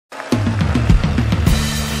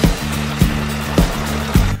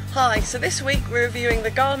Hi, so this week we're reviewing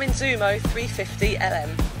the Garmin Zumo 350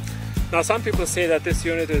 LM. Now some people say that this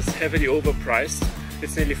unit is heavily overpriced.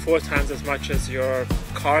 It's nearly 4 times as much as your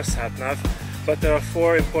car sat-nav, but there are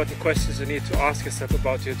 4 important questions you need to ask yourself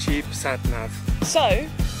about your cheap sat-nav. So,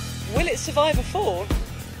 will it survive a fall?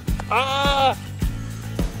 Ah!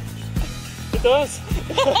 It does!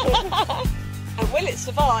 And will it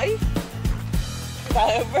survive? No,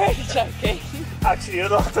 I'm really joking. Actually, you're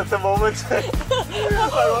not at the moment. So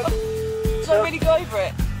I really go over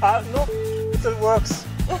it? No, it works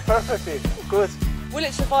perfectly. Good. Will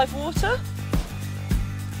it survive water?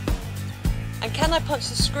 And can I punch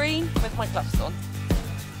the screen with my gloves on?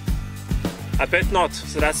 I bet not,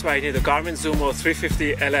 so that's why I need a Garmin Zumo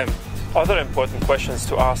 350 LM. Other important questions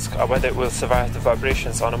to ask are whether it will survive the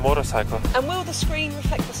vibrations on a motorcycle. And will the screen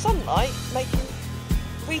reflect the sunlight, making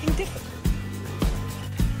reading difficult?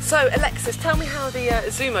 So Alexis, tell me how the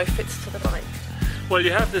Zumo fits to the bike. Well,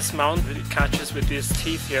 you have this mount that it catches with these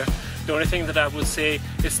teeth here. The only thing that I would say,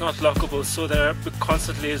 it's not lockable, so there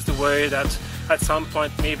constantly is the worry that at some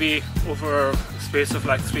point, maybe over a space of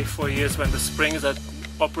like 3-4 years, when the springs that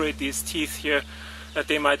operate these teeth here, that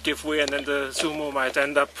they might give way and then the Zumo might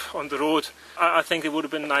end up on the road. I think it would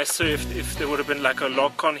have been nicer if there would have been like a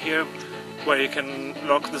lock on here where you can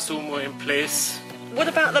lock the Zumo in place. What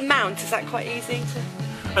about the mount? Is that quite easy to...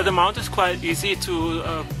 The mount is quite easy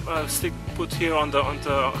to put here on the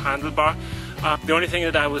handlebar. The only thing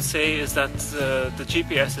that I would say is that the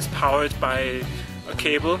GPS is powered by a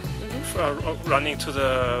cable running to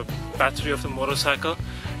the battery of the motorcycle,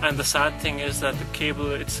 and the sad thing is that the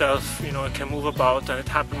cable itself, you know, it can move about, and it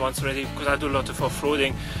happened once already because I do a lot of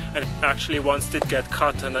off-roading, and it actually once did get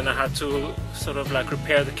cut, and then I had to sort of like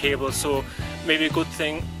repair the cable. So maybe a good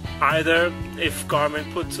thing either if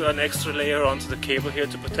Garmin put an extra layer onto the cable here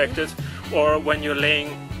to protect it, or when you're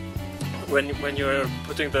when you're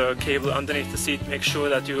putting the cable underneath the seat, make sure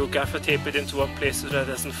that you gaffer tape it into a place so that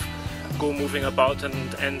it doesn't go moving about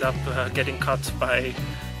and end up getting cut by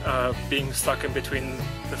being stuck in between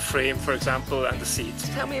the frame, for example, and the seat.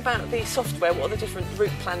 Tell me about the software. What are the different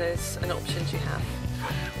route planners and options you have?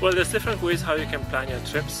 Well, there's different ways how you can plan your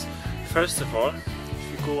trips. First of all,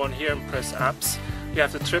 if you go on here and press apps, you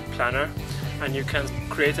have the trip planner, and you can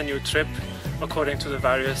create a new trip according to the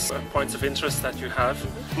various points of interest that you have.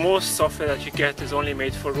 Most software that you get is only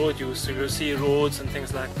made for road use, so you'll see roads and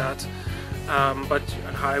things like that,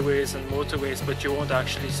 and highways and motorways, but you won't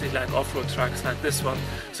actually see like off-road tracks like this one.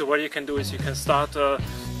 So what you can do is you can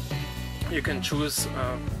you can choose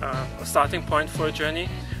a starting point for a journey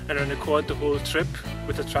and then record the whole trip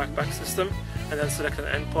with the trackback system, and then select an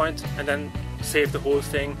endpoint and then save the whole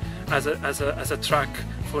thing as a track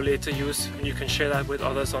for later use, and you can share that with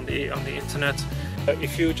others on the internet.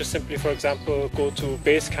 If you just simply, for example, go to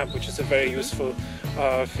Basecamp, which is a very useful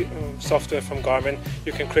software from Garmin,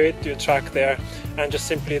 you can create your track there, and just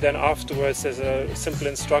simply then afterwards there's simple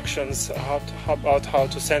instructions about how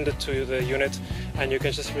to send it to the unit, and you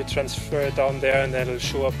can just transfer it down there and then it'll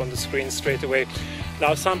show up on the screen straight away.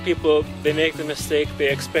 Now some people, they make the mistake, they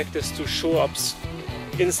expect this to show up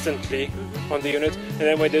instantly on the unit, and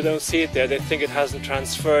then when they don't see it there, they think it hasn't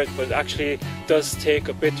transferred, but it actually does take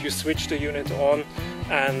a bit. You switch the unit on,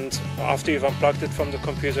 and after you've unplugged it from the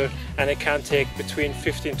computer, and it can take between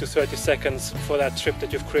 15 to 30 seconds for that trip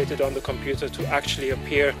that you've created on the computer to actually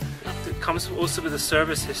appear. It comes also with a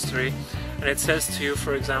service history, and it says to you,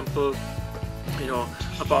 for example, you know,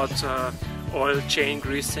 about oil chain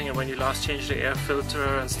greasing and when you last changed the air filter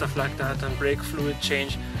and stuff like that, and brake fluid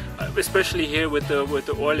change. Especially here with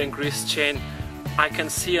the oil and grease chain, I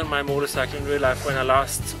can see on my motorcycle in real life when I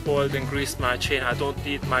last oiled and greased my chain. I don't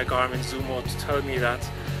need my Garmin Zumo to tell me that,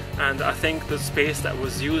 and I think the space that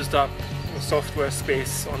was used up, the software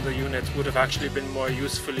space on the unit, would have actually been more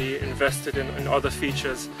usefully invested in other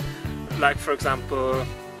features. Like, for example,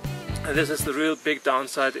 and this is the real big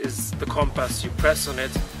downside, is the compass. You press on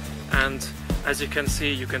it, and as you can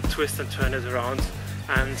see, you can twist and turn it around,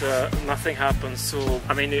 and nothing happens. So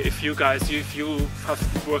I mean, if you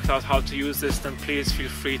have worked out how to use this, then please feel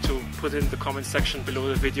free to put in the comment section below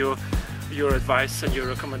the video. Your advice and your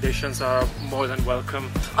recommendations are more than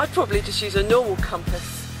welcome. I'd probably just use a normal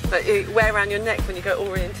compass that you wear around your neck when you go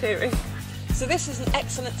orienteering. So this is an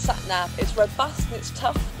excellent sat-nav. It's robust and it's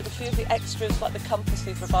tough, but a few of the extras like the compass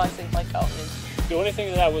is provided by Garmin. The only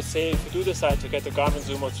thing that I would say, if you do decide to get the Garmin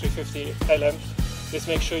Zumo 350 LM, is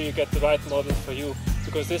make sure you get the right model for you,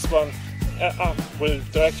 because this one will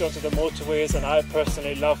direct you onto the motorways, and I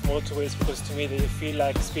personally love motorways because to me they feel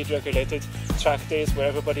like speed regulated track days where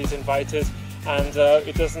everybody's invited, and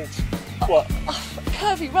it doesn't What?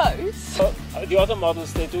 Curvy roads? The other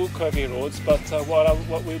models, they do curvy roads, but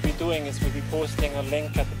what we'll be doing is we'll be posting a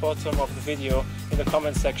link at the bottom of the video in the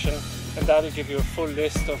comment section, and that'll give you a full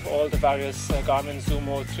list of all the various Garmin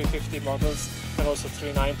Zumo 350 models and also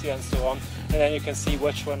 390 and so on, and then you can see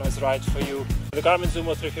which one is right for you. The Garmin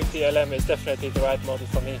Zumo 350 LM is definitely the right model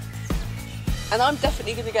for me. And I'm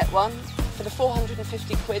definitely going to get one for the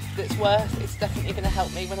 450 quid that's worth. It's definitely going to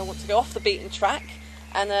help me when I want to go off the beaten track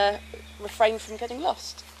and refrain from getting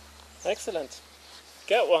lost. Excellent.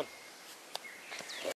 Get one.